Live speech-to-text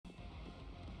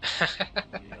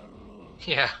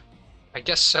Yeah, I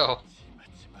guess so.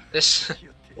 This,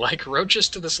 like roaches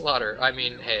to the slaughter. I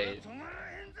mean, hey,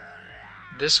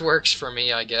 this works for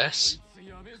me, I guess.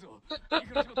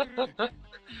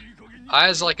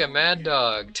 Eyes like a mad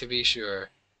dog, to be sure.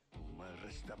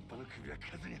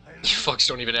 You fucks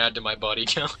don't even add to my body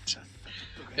count.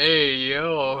 Hey,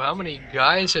 yo, how many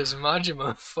guys has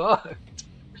Majima fucked?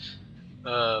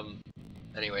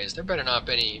 Anyways, there better not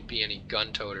be any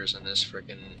gun toters in this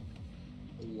frickin'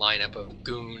 lineup of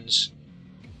goons.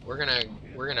 We're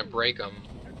gonna break them.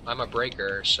 I'm a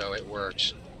breaker, so it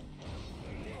works.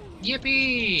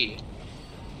 Yippee!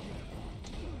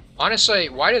 Honestly,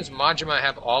 why does Majima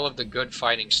have all of the good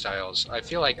fighting styles? I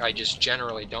feel like I just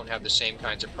generally don't have the same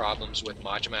kinds of problems with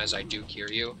Majima as I do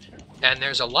Kiryu. And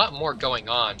there's a lot more going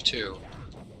on, too.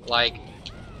 Like,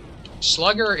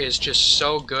 Slugger is just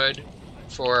so good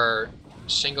for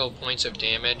single points of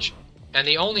damage, and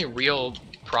the only real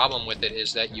problem with it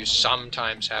is that you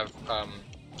sometimes have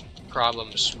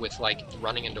problems with, like,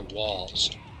 running into walls.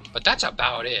 But that's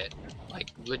about it. Like,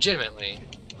 legitimately.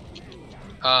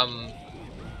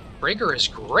 Breaker is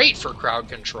great for crowd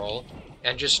control,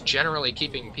 and just generally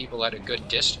keeping people at a good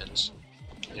distance,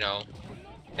 you know?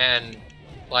 And,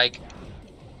 like,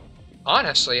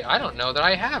 honestly, I don't know that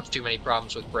I have too many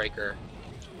problems with Breaker.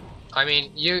 I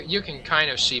mean, you can kind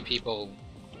of see people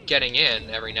getting in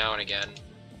every now and again,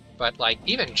 but, like,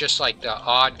 even just, like, the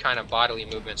odd kind of bodily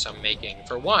movements I'm making.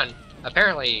 For one,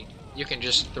 apparently, you can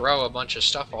just throw a bunch of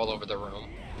stuff all over the room.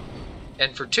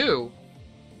 And for two,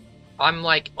 I'm,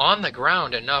 like, on the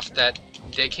ground enough that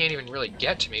they can't even really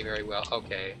get to me very well.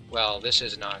 Okay, well, this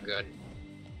is not good.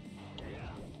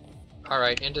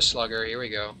 Alright, into Slugger, here we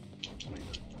go.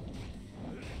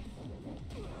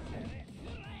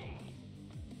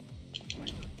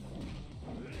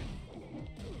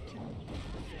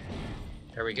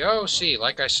 There we go. See,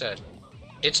 like I said,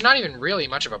 it's not even really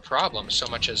much of a problem so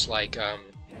much as, like,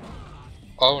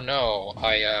 oh no,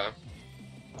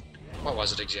 what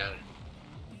was it again?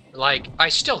 Like, I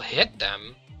still hit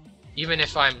them, even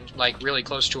if I'm, like, really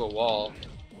close to a wall.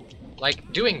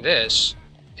 Like, doing this,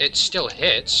 it still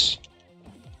hits,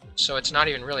 so it's not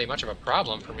even really much of a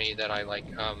problem for me that I, like,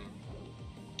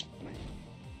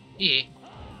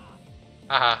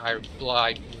 Haha,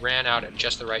 I ran out at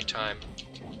just the right time.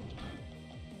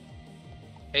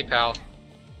 Hey, pal.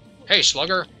 Hey,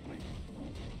 Slugger!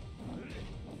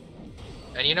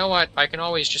 And you know what? I can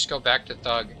always just go back to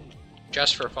Thug,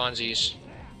 just for funsies.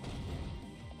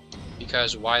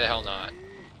 Because why the hell not?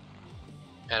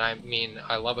 And I mean,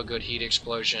 I love a good heat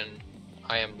explosion.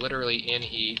 I am literally in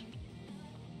heat.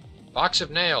 Box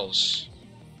of nails.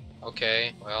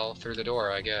 Okay, well, through the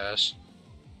door, I guess.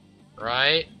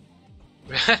 Right?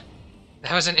 That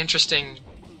was an interesting,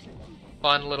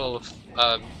 fun little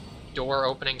door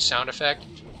opening sound effect.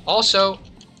 Also,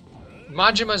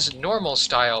 Majima's normal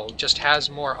style just has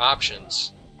more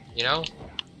options, you know?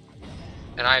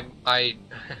 And I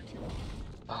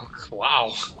oh,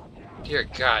 wow. Dear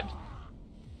God.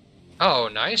 Oh,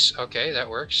 nice. Okay, that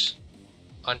works.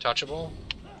 Untouchable.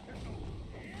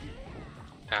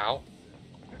 Ow.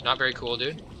 Not very cool,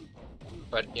 dude.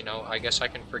 But, you know, I guess I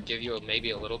can forgive you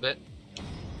maybe a little bit.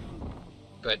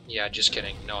 But, yeah, just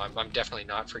kidding. No, I'm definitely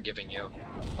not forgiving you.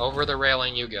 Over the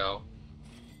railing you go.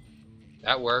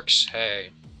 That works. Hey.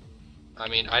 I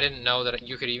mean, I didn't know that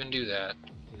you could even do that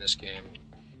in this game.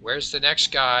 Where's the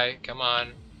next guy? Come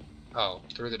on. Oh,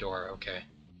 through the door. Okay.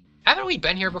 Haven't we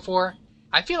been here before?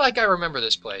 I feel like I remember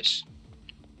this place.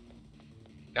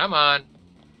 Come on.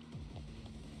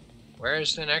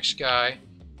 Where's the next guy?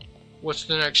 What's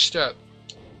the next step?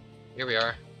 Here we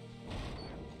are.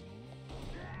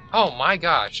 Oh my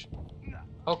gosh.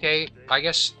 Okay, I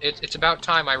guess it's about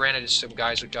time I ran into some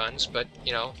guys with guns, but,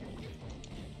 you know,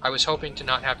 I was hoping to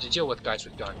not have to deal with guys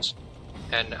with guns.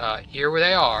 And here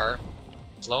they are,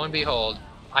 lo and behold.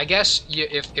 I guess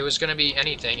if it was going to be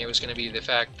anything, it was going to be the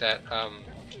fact that,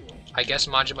 I guess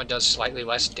Majima does slightly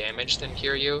less damage than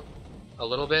Kiryu, a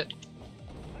little bit.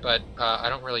 But I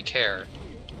don't really care,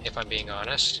 if I'm being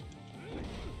honest.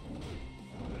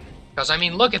 Because, I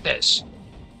mean, look at this!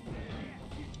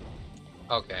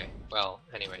 Okay, well,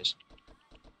 anyways.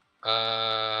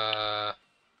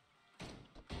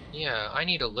 Yeah, I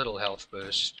need a little health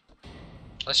boost.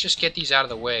 Let's just get these out of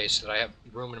the way so that I have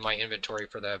room in my inventory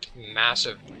for the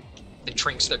massive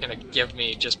drinks they're gonna give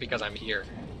me just because I'm here.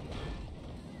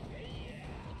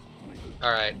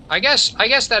 Alright, I guess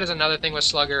that is another thing with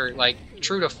Slugger, like,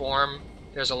 true to form,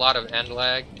 there's a lot of end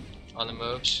lag on the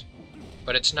moves,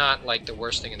 but it's not, like, the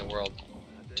worst thing in the world,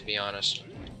 to be honest.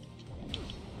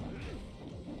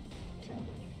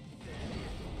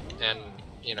 And,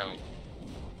 you know,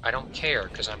 I don't care,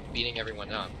 because I'm beating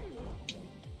everyone up.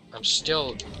 I'm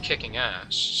still kicking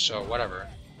ass, so whatever.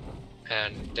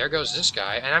 And there goes this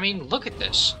guy, and I mean, look at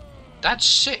this. That's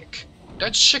sick.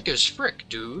 That's sick as frick,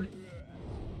 dude.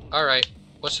 Alright,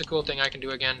 what's the cool thing I can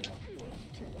do again?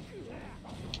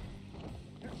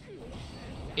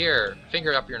 Here,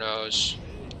 finger up your nose.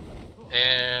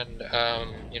 And,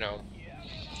 you know,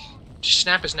 just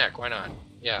snap his neck, why not?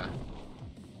 Yeah.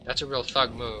 That's a real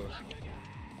thug move.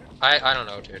 I don't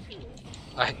know, dude.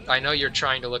 I know you're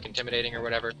trying to look intimidating or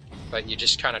whatever, but you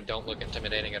just kind of don't look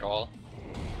intimidating at all.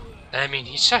 I mean,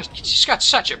 he's got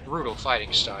such a brutal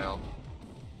fighting style.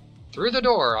 Through the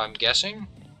door, I'm guessing.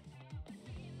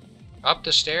 Up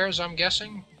the stairs, I'm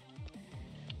guessing.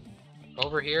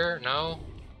 Over here, no.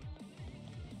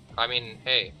 I mean,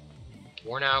 hey,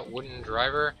 worn out wooden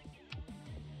driver.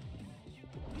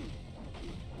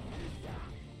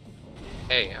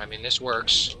 Hey, I mean, this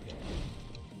works.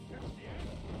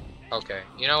 Okay,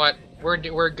 you know what?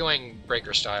 We're going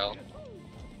breaker style.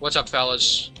 What's up,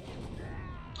 fellas?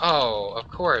 Oh, of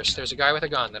course, there's a guy with a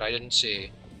gun that I didn't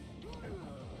see.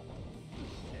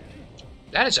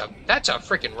 That's a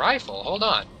freaking rifle. Hold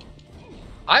on.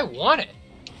 I want it.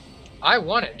 I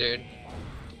want it, dude.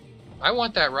 I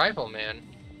want that rifle, man.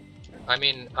 I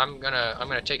mean, I'm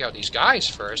gonna take out these guys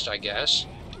first, I guess,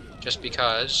 just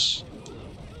because.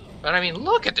 But I mean,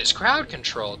 look at this crowd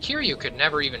control. Kiryu could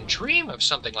never even dream of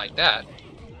something like that.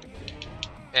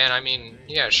 And I mean,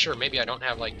 yeah, sure, maybe I don't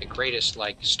have like the greatest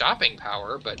like stopping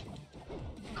power, but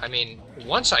I mean,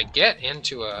 once I get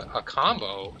into a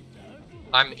combo,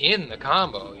 I'm in the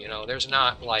combo, you know. There's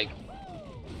not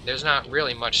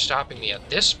really much stopping me at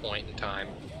this point in time.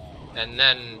 And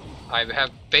then I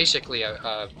have basically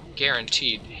a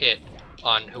guaranteed hit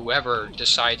on whoever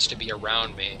decides to be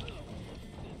around me.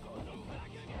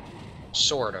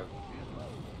 Sort of.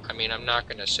 I mean, I'm not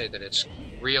going to say that it's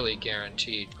really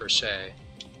guaranteed per se,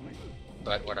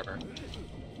 but whatever.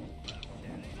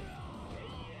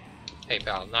 Hey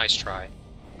pal, nice try,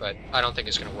 but I don't think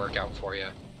it's going to work out for you.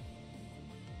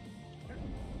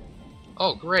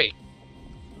 Oh, great.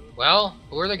 Well,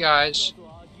 who are the guys?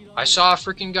 I saw a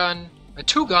freaking gun.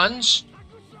 2 guns.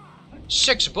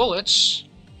 6 bullets.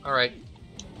 Alright.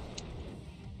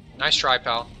 Nice try,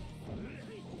 pal.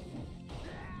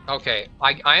 Okay,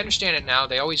 I understand it now.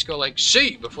 They always go like,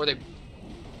 C, before they...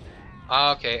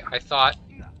 Okay, I thought...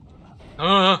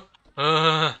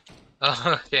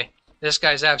 Okay, this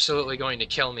guy's absolutely going to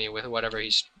kill me with whatever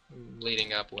he's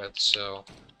leading up with, so...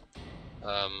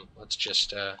 let's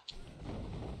just,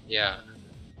 yeah.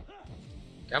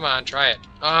 Come on, try it.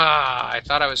 I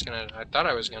thought I was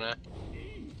gonna...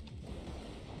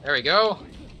 There we go.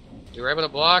 You were able to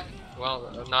block?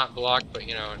 Well, not block, but,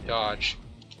 you know, dodge.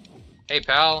 Hey,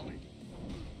 pal.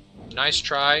 Nice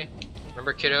try.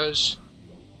 Remember, kiddos?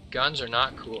 Guns are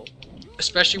not cool.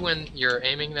 Especially when you're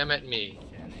aiming them at me.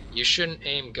 You shouldn't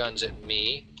aim guns at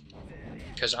me,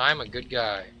 because I'm a good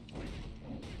guy.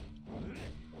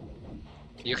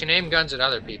 You can aim guns at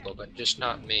other people, but just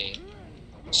not me.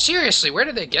 Seriously, where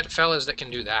did they get fellas that can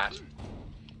do that?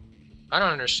 I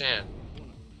don't understand.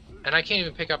 And I can't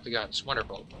even pick up the guns.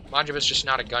 Wonderful. Majima's just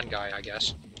not a gun guy, I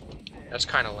guess. That's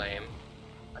kind of lame,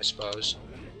 I suppose.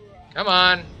 Come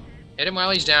on! Hit him while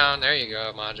he's down. There you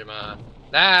go, Majima.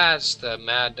 That's the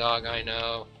mad dog I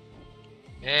know.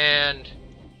 And...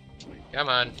 come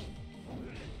on.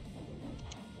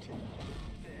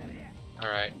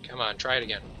 Alright, come on, try it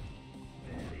again.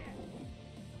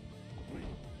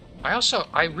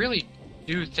 I really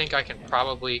do think I can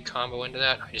probably combo into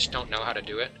that. I just don't know how to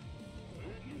do it.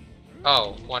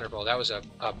 Oh, wonderful. That was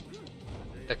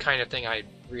the kind of thing I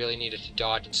really needed to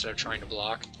dodge instead of trying to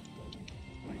block.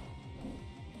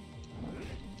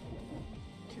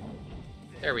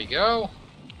 There we go.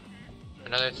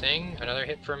 Another thing. Another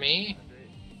hit for me.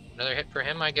 Another hit for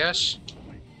him, I guess.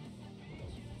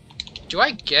 Do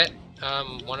I get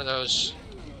one of those...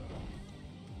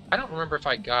 I don't remember if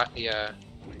I got the...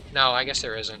 No, I guess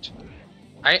there isn't.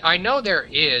 I know there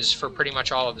is for pretty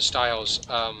much all of the styles.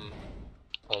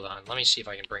 Hold on, let me see if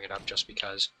I can bring it up just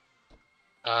because.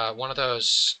 One of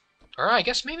those... Or I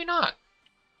guess maybe not.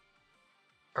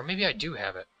 Or maybe I do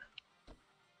have it.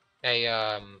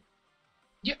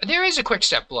 Yeah, there is a quick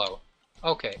step blow.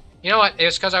 Okay. You know what?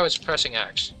 It's because I was pressing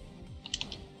X.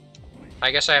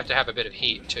 I guess I have to have a bit of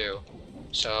heat, too.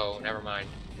 So, never mind.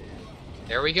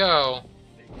 There we go.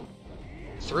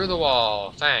 Through the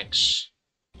wall. Thanks.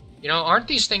 You know, aren't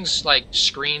these things like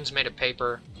screens made of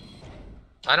paper?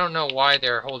 I don't know why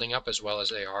they're holding up as well as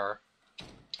they are.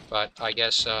 But I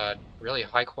guess really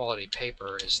high quality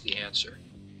paper is the answer.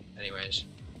 Anyways.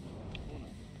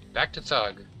 Back to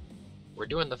Thug. We're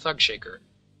doing the Thug Shaker.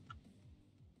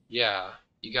 Yeah,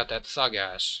 you got that thug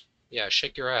ass. Yeah,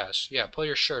 shake your ass. Yeah, pull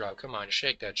your shirt up. Come on,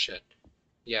 shake that shit.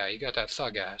 Yeah, you got that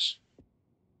thug ass.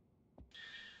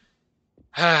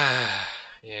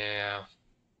 Yeah.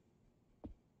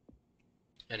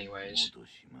 Anyways.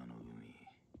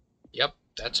 Yep,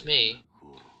 that's me.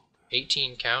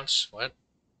 18 counts? What?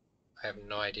 I have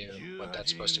no idea what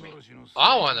that's supposed to mean.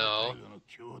 Awano?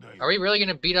 Are we really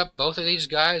gonna beat up both of these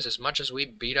guys as much as we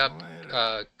beat up,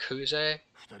 Kuze?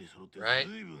 Right?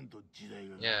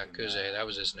 Yeah, Kuze, that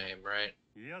was his name, right?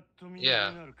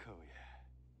 Yeah.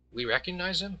 We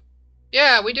recognize him?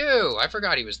 Yeah, we do! I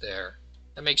forgot he was there.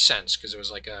 That makes sense, because it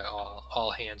was like a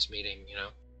all hands meeting, you know?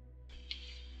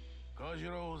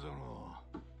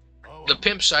 The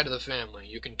pimp side of the family.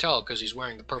 You can tell because he's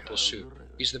wearing the purple suit.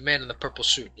 He's the man in the purple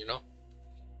suit, you know?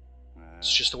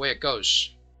 It's just the way it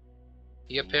goes.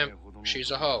 He a pimp,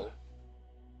 she's a hoe.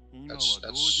 That's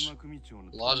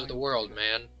laws of the world,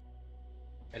 man.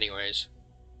 Anyways.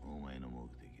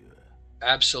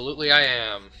 Absolutely I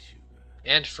am.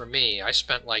 And for me, I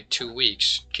spent like 2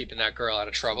 weeks keeping that girl out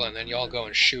of trouble, and then y'all go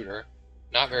and shoot her.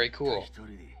 Not very cool.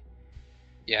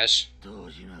 Yes.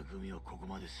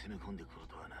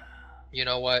 You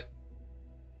know what?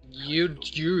 You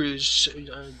use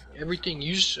everything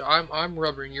you. I'm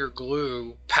rubbing your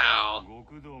glue, pal.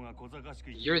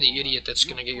 You're the idiot that's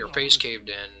gonna get your face caved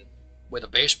in with a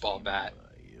baseball bat,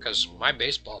 because my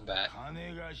baseball bat,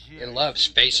 it loves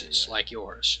faces like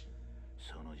yours.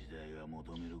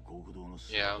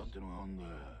 Yeah.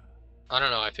 I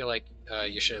don't know. I feel like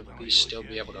you should at least still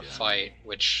be able to fight,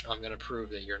 which I'm gonna prove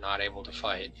that you're not able to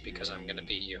fight because I'm gonna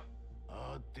beat you.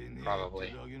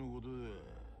 Probably.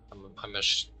 I'm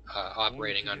just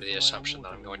operating under the assumption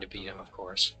that I'm going to beat him, of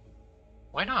course.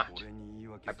 Why not?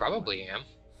 I probably am.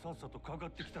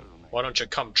 Why don't you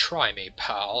come try me,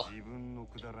 pal?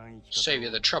 Save you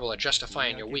the trouble of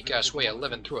justifying your weak-ass way of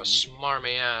living through a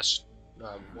smarmy-ass...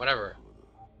 whatever.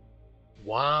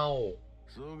 Wow.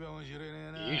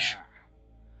 Yeesh.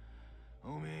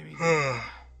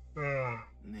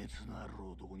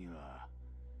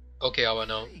 Okay,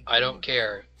 Awano, I don't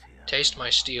care. Taste my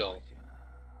steel.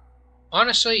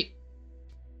 Honestly,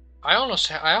 I almost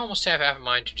have half a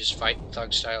mind to just fight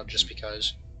thug style just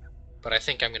because, but I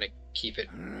think I'm gonna keep it.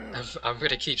 I'm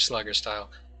gonna keep slugger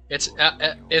style. It's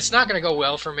not gonna go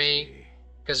well for me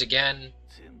because again,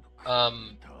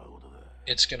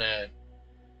 it's gonna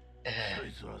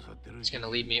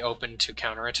leave me open to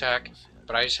counterattack.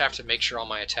 But I just have to make sure all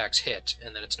my attacks hit,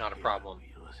 and then it's not a problem.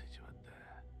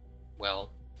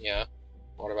 Well, yeah.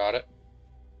 What about it?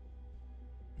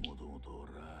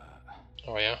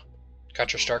 Oh yeah?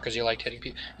 Cut your start because you liked hitting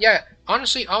people? Yeah,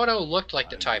 honestly, Awano looked like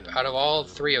the type, out of all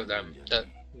three of them, that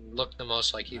looked the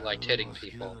most like he liked hitting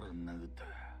people.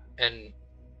 And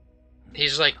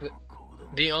he's like,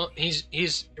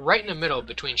 he's right in the middle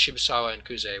between Shibusawa and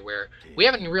Kuze, where we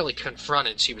haven't really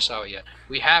confronted Shibusawa yet.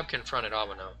 We have confronted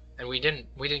Awano, and we didn't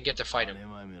get to fight him.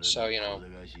 So, you know,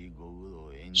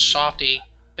 softy,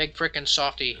 big frickin'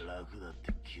 softy.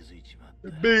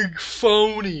 Big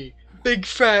phony. Big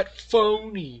fat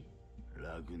phony.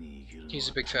 He's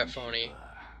a big fat phony.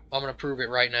 I'm gonna prove it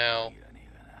right now.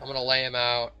 I'm gonna lay him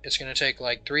out. It's gonna take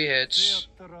like 3 hits.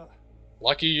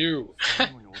 Lucky you.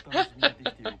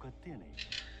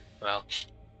 Well,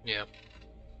 yeah.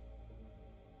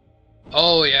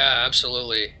 Oh yeah,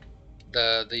 absolutely.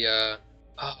 Oh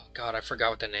god, I forgot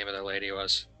what the name of the lady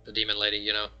was. The demon lady,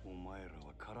 you know.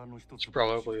 It's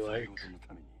probably like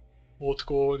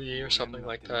Otkoni or something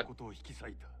like that.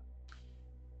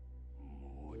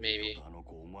 Maybe.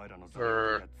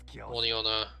 Or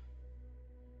Oniona.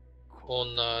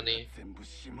 Onnani.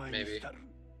 Maybe.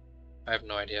 I have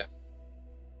no idea.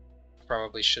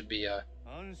 Probably should be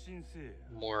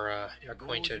more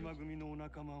acquainted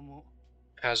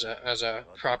as a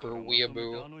proper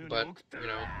weeaboo, but you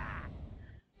know.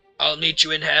 I'll meet you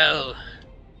in hell.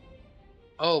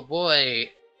 Oh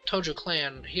boy, Tojo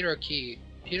Clan, Hiroki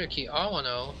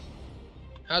Awano.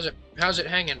 How's it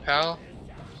hanging, pal?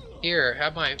 Here,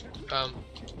 have my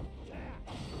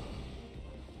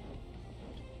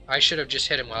I should have just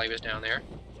hit him while he was down there,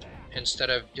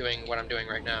 instead of doing what I'm doing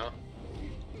right now.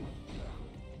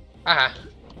 Aha.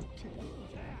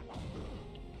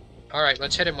 Alright,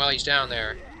 let's hit him while he's down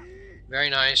there. Very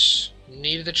nice.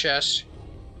 Knee to the chest.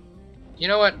 You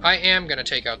know what? I am gonna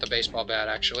take out the baseball bat,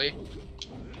 actually.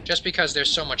 Just because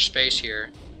there's so much space here,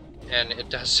 and it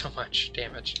does so much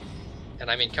damage.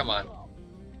 And I mean, come on.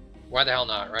 Why the hell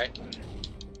not, right?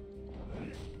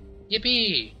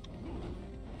 Yippee!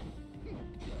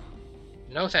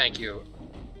 No thank you,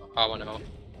 Awano.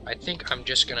 I think I'm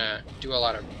just gonna do a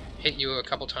lot of hit you a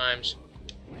couple times.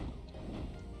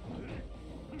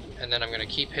 and then I'm gonna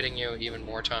keep hitting you even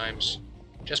more times,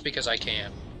 just because I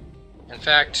can. In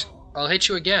fact, I'll hit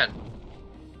you again,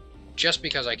 just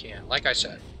because I can, like I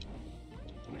said.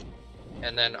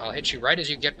 And then I'll hit you right as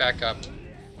you get back up,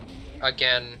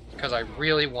 again, because I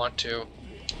really want to.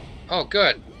 Oh,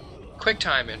 good. Quick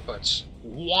time inputs.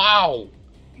 Wow!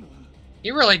 He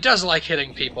really does like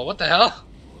hitting people, what the hell?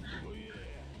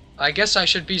 I guess I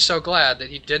should be so glad that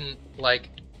he didn't, like,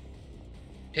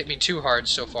 hit me too hard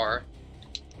so far.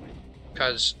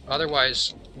 Because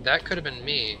otherwise, that could have been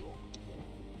me.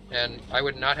 And I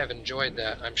would not have enjoyed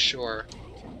that, I'm sure.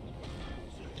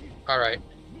 Alright.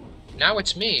 Now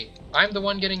it's me. I'm the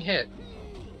one getting hit.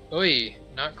 Oy,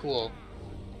 not cool.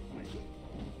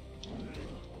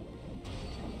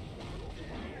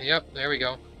 Yep, there we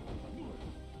go.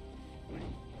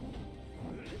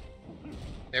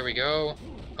 There we go.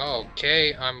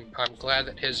 Okay, I'm glad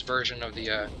that his version of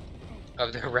the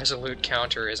resolute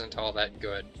counter isn't all that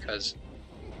good, because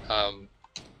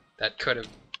that could have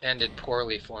ended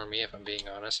poorly for me, if I'm being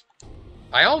honest.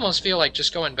 I almost feel like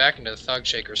just going back into the Thug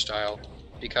Shaker style,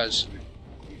 because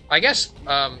I guess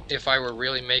if I were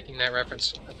really making that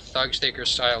reference, Thug Shaker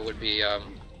style would be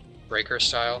Breaker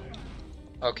style.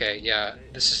 Okay, yeah,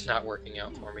 this is not working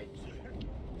out for me.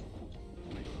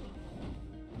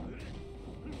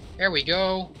 There we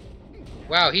go.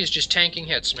 Wow, he's just tanking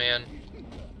hits, man.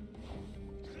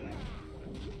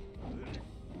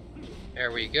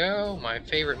 There we go. My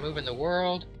favorite move in the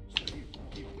world.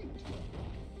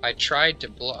 I tried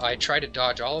to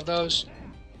dodge all of those.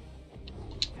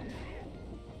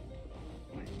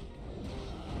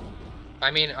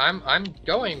 I mean, I'm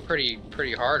going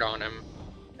pretty hard on him,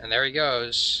 and there he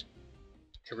goes.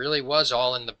 It really was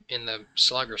all in the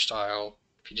slugger style.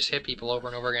 If you just hit people over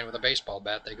and over again with a baseball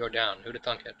bat, they go down. Who'd have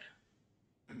thunk it?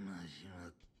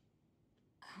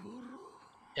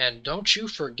 And don't you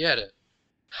forget it.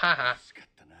 Haha.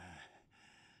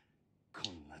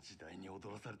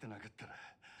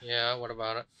 Yeah, what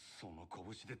about it?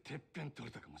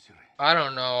 I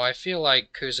don't know. I feel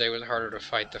like Kuze was harder to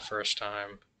fight the first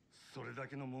time.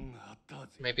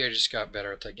 Maybe I just got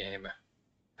better at the game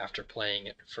after playing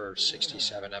it for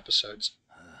 67 episodes.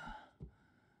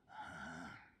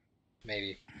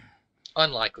 Maybe.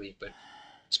 Unlikely, but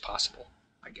it's possible,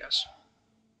 I guess.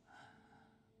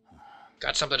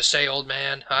 Got something to say, old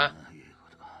man, huh?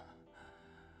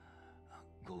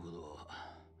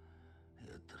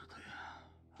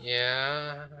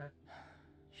 Yeah.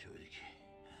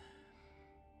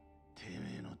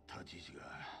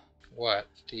 What?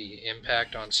 The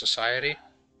impact on society?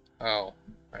 Oh,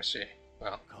 I see.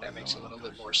 Well, that makes a little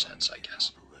bit more sense, I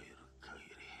guess.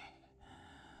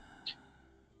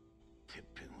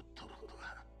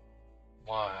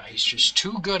 Why, he's just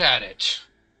too good at it.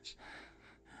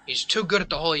 He's too good at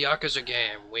the whole Yakuza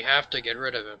game. We have to get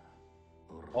rid of him.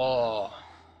 Oh.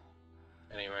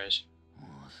 Anyways.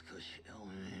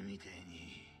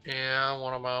 Yeah,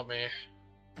 what about me?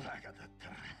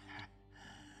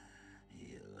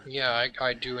 Yeah,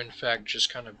 I do in fact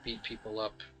just kind of beat people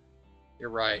up. You're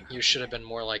right, you should have been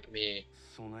more like me.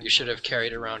 You should have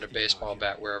carried around a baseball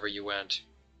bat wherever you went.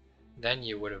 Then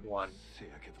you would have won.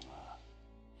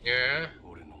 Yeah?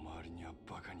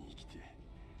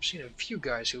 I've seen a few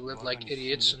guys who lived like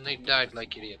idiots and they died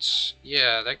like idiots.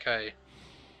 Yeah, that guy...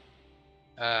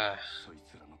 that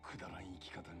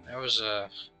was a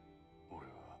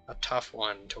tough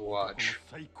one to watch.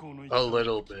 A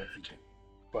little bit.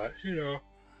 But, you know,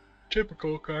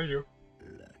 typical kind of.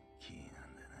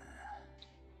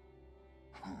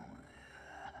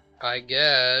 I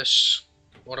guess.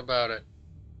 What about it?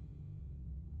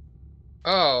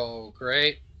 Oh,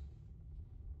 great.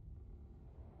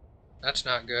 That's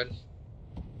not good.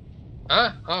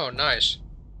 Huh? Oh, nice.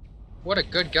 What a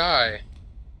good guy.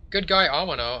 Good guy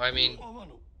Amano. I mean,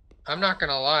 I'm not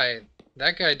gonna lie.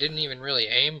 That guy didn't even really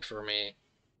aim for me.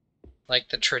 Like,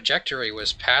 the trajectory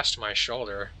was past my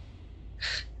shoulder.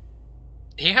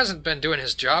 He hasn't been doing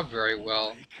his job very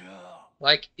well.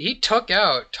 Like, he took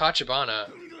out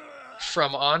Tachibana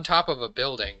from on top of a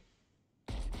building.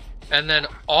 And then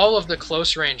all of the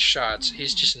close-range shots,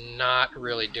 he's just not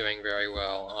really doing very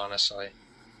well, honestly.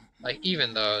 Like,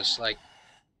 even those, like,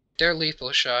 they're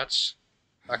lethal shots.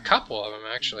 A couple of them,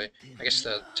 actually. I guess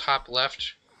the top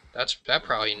left, that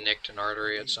probably nicked an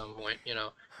artery at some point, you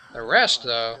know. The rest,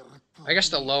 though, I guess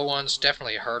the low ones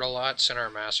definitely hurt a lot. Center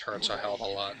of mass hurts a hell of a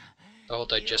lot. The whole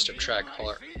digestive tract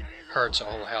hurts a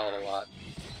whole hell of a lot.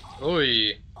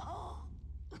 Oy.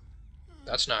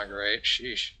 That's not great.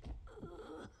 Sheesh.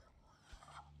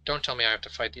 Don't tell me I have to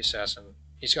fight the assassin.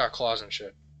 He's got claws and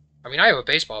shit. I mean, I have a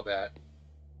baseball bat.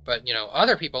 But, you know,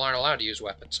 other people aren't allowed to use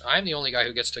weapons. I'm the only guy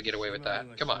who gets to get away with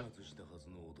that. Come on.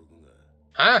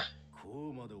 Huh?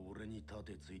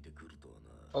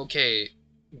 Okay,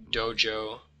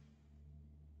 Dojo.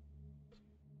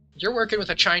 You're working with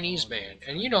a Chinese man,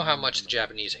 and you know how much the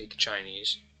Japanese hate the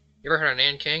Chinese. You ever heard of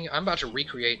Nanking? I'm about to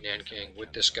recreate Nanking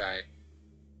with this guy.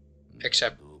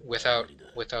 Except without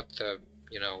the,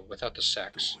 you know, without the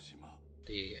sex.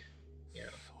 The, you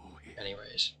know,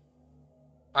 anyways.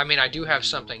 I mean, I do have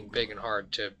something big and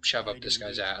hard to shove up this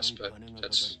guy's ass, but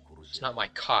it's not my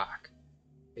cock.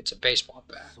 It's a baseball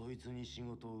bat.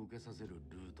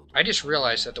 I just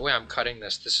realized that the way I'm cutting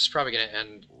this is probably going to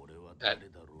end at,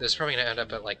 this is probably going to end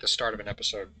up at, like, the start of an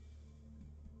episode.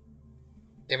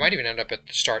 It might even end up at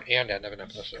the start and end of an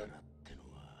episode.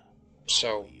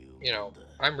 So, you know,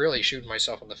 I'm really shooting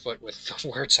myself in the foot with the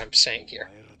words I'm saying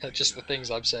here. Just the things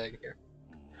I'm saying here.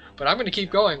 But I'm going to keep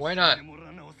going, why not?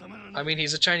 I mean,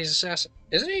 he's a Chinese assassin.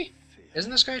 Isn't he?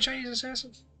 Isn't this guy a Chinese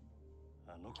assassin?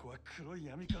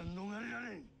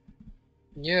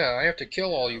 Yeah, I have to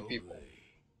kill all you people.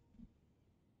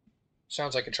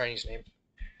 Sounds like a Chinese name.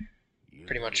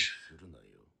 Pretty much.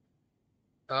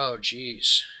 Oh,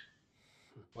 jeez.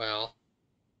 Well.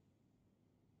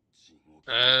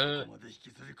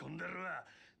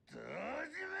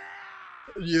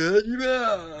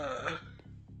 Yakuza!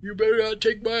 You better not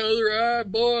take my other eye,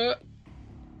 boy!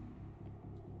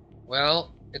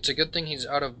 Well, it's a good thing he's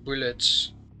out of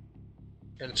bullets.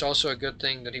 And it's also a good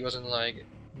thing that he wasn't like,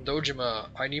 Dojima,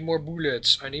 I need more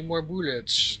bullets, I need more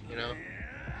bullets, you know?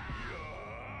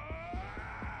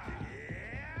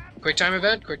 Quick time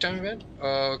event, quick time event.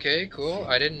 Okay, cool.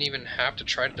 I didn't even have to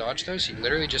try to dodge those. He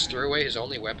literally just threw away his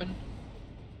only weapon.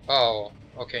 Oh,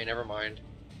 okay, never mind.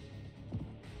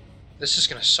 This is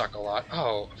gonna suck a lot.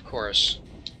 Oh, of course.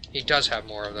 He does have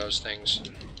more of those things.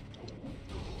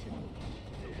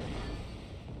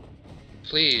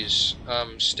 Please,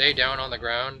 stay down on the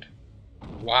ground.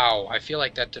 Wow, I feel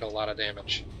like that did a lot of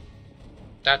damage.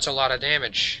 That's a lot of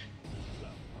damage.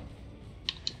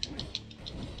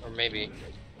 Or maybe.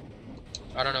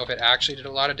 I don't know if it actually did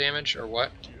a lot of damage or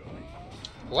what.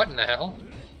 What in the hell?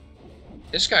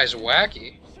 This guy's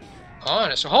wacky.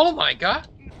 Honest. Oh my god!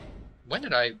 When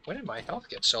did my health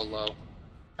get so low?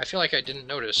 I feel like I didn't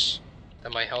notice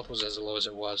that my health was as low as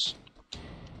it was.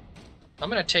 I'm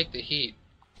gonna take the heat.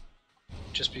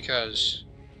 Just because.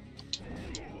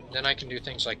 Then I can do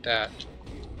things like that.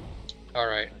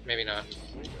 Alright, maybe not.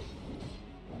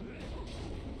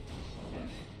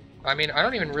 I mean, I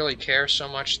don't even really care so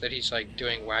much that he's, like,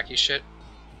 doing wacky shit.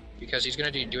 Because he's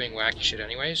gonna be doing wacky shit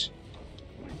anyways.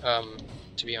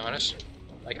 To be honest.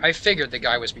 Like, I figured the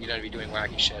guy was gonna be doing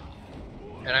wacky shit.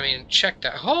 And I mean, check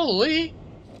that. Holy!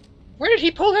 Where did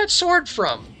he pull that sword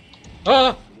from?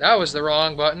 Oh, that was the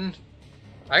wrong button.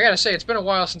 I gotta say, it's been a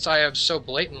while since I have so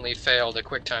blatantly failed a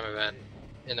quick time event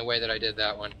in the way that I did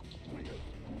that one.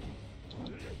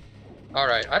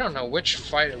 Alright, I don't know which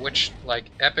like,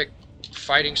 epic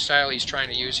fighting style he's trying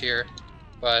to use here,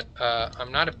 but,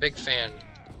 I'm not a big fan.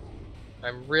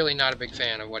 I'm really not a big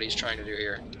fan of what he's trying to do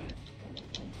here.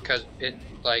 Because it,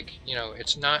 like, you know,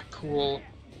 it's not cool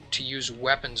to use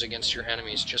weapons against your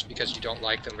enemies just because you don't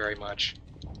like them very much.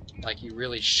 Like, you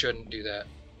really shouldn't do that.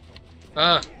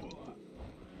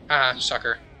 Ah,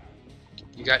 sucker.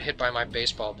 You got hit by my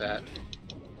baseball bat.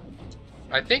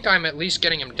 I think I'm at least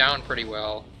getting him down pretty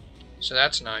well, so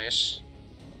that's nice.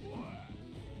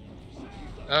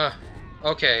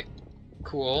 Okay.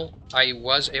 Cool. I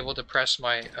was able to press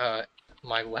my,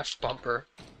 my left bumper.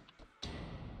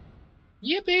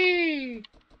 Yippee!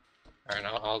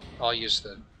 Alright, I'll use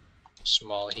the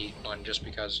small heat one just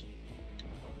because.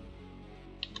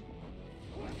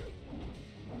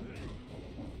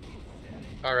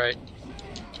 Alright.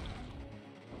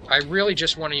 I really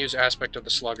just want to use Aspect of the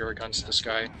Slugger against this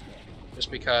guy.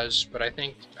 Just because, but I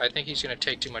think he's gonna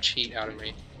take too much heat out of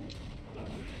me.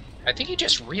 I think he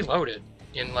just reloaded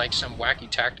in like some wacky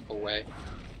tactical way.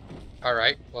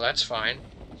 Alright, well that's fine.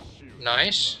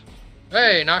 Nice.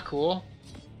 Hey, not cool.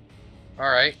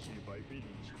 Alright.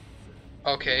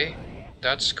 Okay,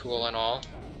 that's cool and all.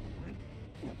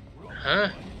 Huh?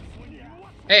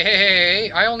 Hey, hey, hey,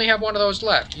 hey, I only have one of those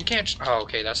left. You can't... Oh,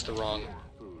 okay, that's the wrong...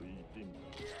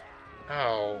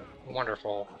 Oh,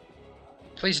 wonderful.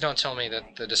 Please don't tell me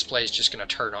that the display is just going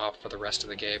to turn off for the rest of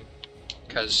the game.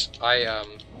 Because I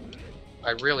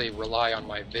really rely on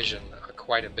my vision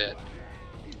quite a bit.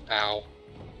 Ow.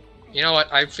 You know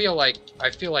what, I feel like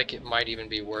it might even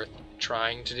be worth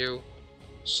trying to do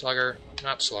Slugger,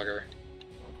 not Slugger.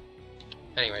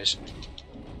 Anyways.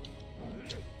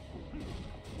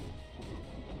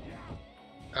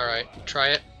 Alright, try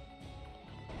it.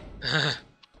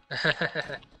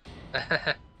 I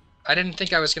didn't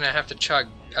think I was gonna have to chug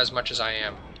as much as I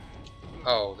am.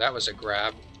 Oh, that was a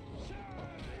grab.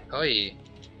 Oi.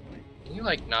 Can you,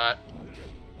 like, not?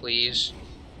 Please?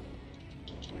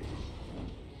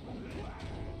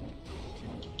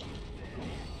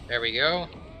 There we go.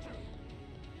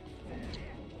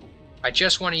 I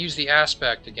just want to use the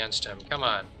aspect against him. Come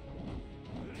on.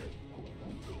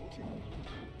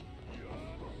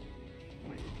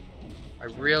 I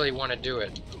really want to do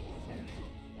it.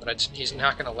 But he's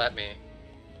not going to let me.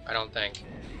 I don't think.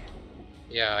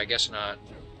 Yeah, I guess not.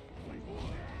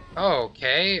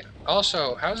 Okay.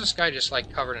 Also, how's this guy just,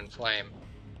 like, covered in flame?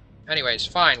 Anyways,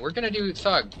 fine. We're going to do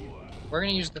Thug. We're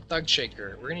going to use the Thug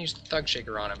Shaker. We're going to use the Thug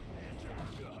Shaker on him.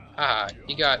 Haha,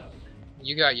 you got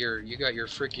your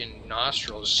freaking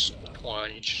nostrils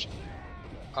plunged.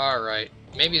 Alright.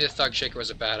 Maybe the Thug Shaker was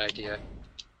a bad idea.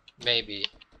 Maybe.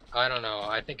 I don't know.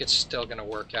 I think it's still gonna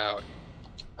work out.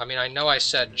 I mean, I know I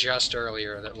said just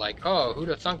earlier that, like, oh,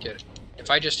 who'da thunk it? If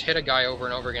I just hit a guy over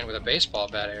and over again with a baseball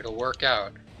bat, it'll work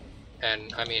out.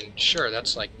 And, I mean, sure,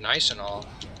 that's, like, nice and all.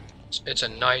 It's a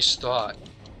nice thought.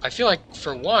 I feel like,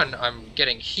 for one, I'm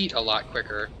getting heat a lot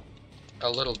quicker. A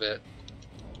little bit.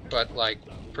 But, like,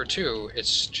 for two,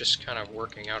 it's just kind of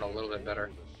working out a little bit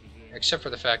better. Except for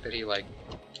the fact that he, like,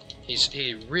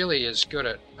 he really is good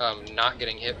at, not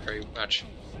getting hit very much.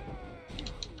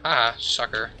 Haha,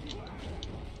 sucker.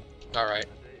 Alright.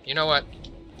 You know what?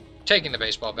 Taking the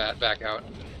baseball bat back out.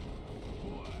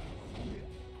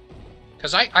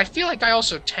 Because I feel like I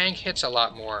also tank hits a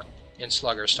lot more in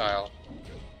Slugger style.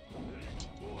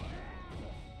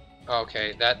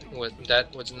 Okay, that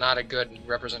was not a good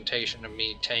representation of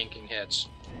me tanking hits.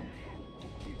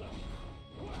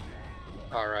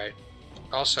 Alright.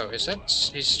 Also, is that...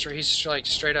 He's like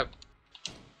straight up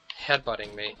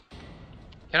headbutting me.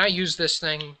 Can I use this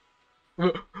thing?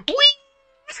 Whee!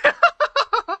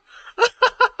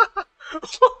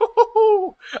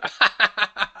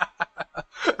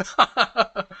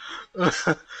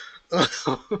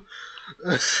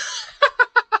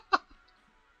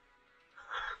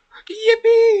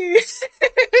 Yippee!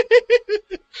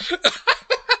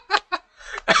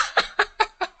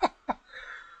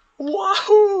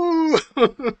 Wahoo!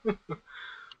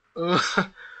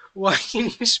 Why can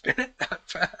you spin it that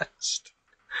fast?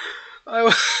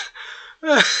 Oh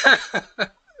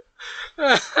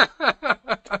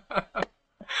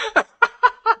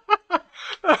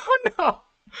no!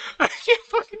 I can't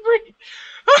fucking breathe!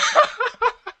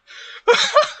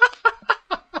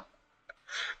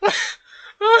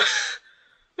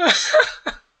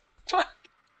 Fuck!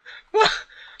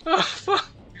 Oh, fuck!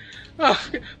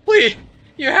 Oh, please!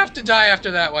 You have to die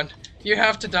after that one. You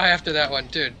have to die after that one,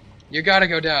 dude. You gotta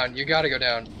go down. You gotta go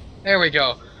down. There we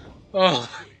go. Oh.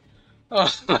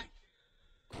 Oh my.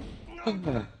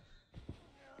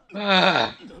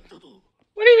 Ah.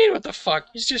 What do you mean, what the fuck?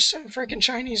 He's just some freaking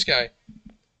Chinese guy.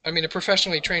 I mean, a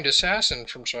professionally trained assassin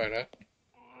from China.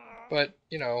 But,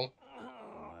 you know.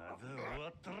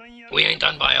 We ain't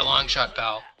done by a long shot,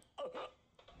 pal.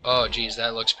 Oh, geez,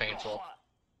 that looks painful.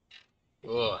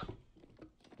 Ugh.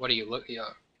 What are you looking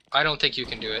at? I don't think you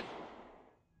can do it.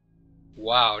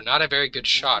 Wow, not a very good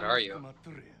shot, are you?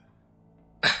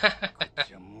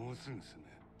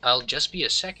 I'll just be a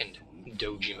second,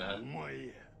 Dojima.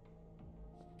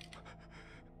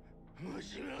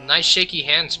 Nice shaky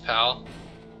hands, pal.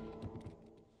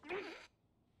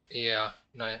 Yeah,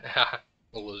 nice.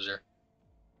 Loser.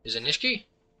 Is it Nishiki?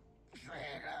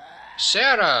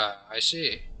 Sarah! I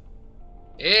see.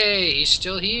 Hey, he's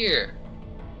still here.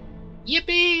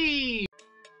 Yippee!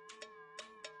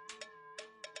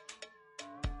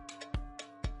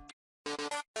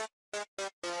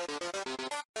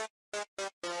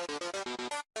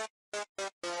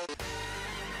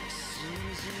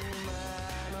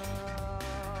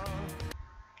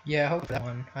 Yeah, I hope that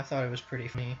one. I thought it was pretty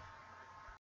funny.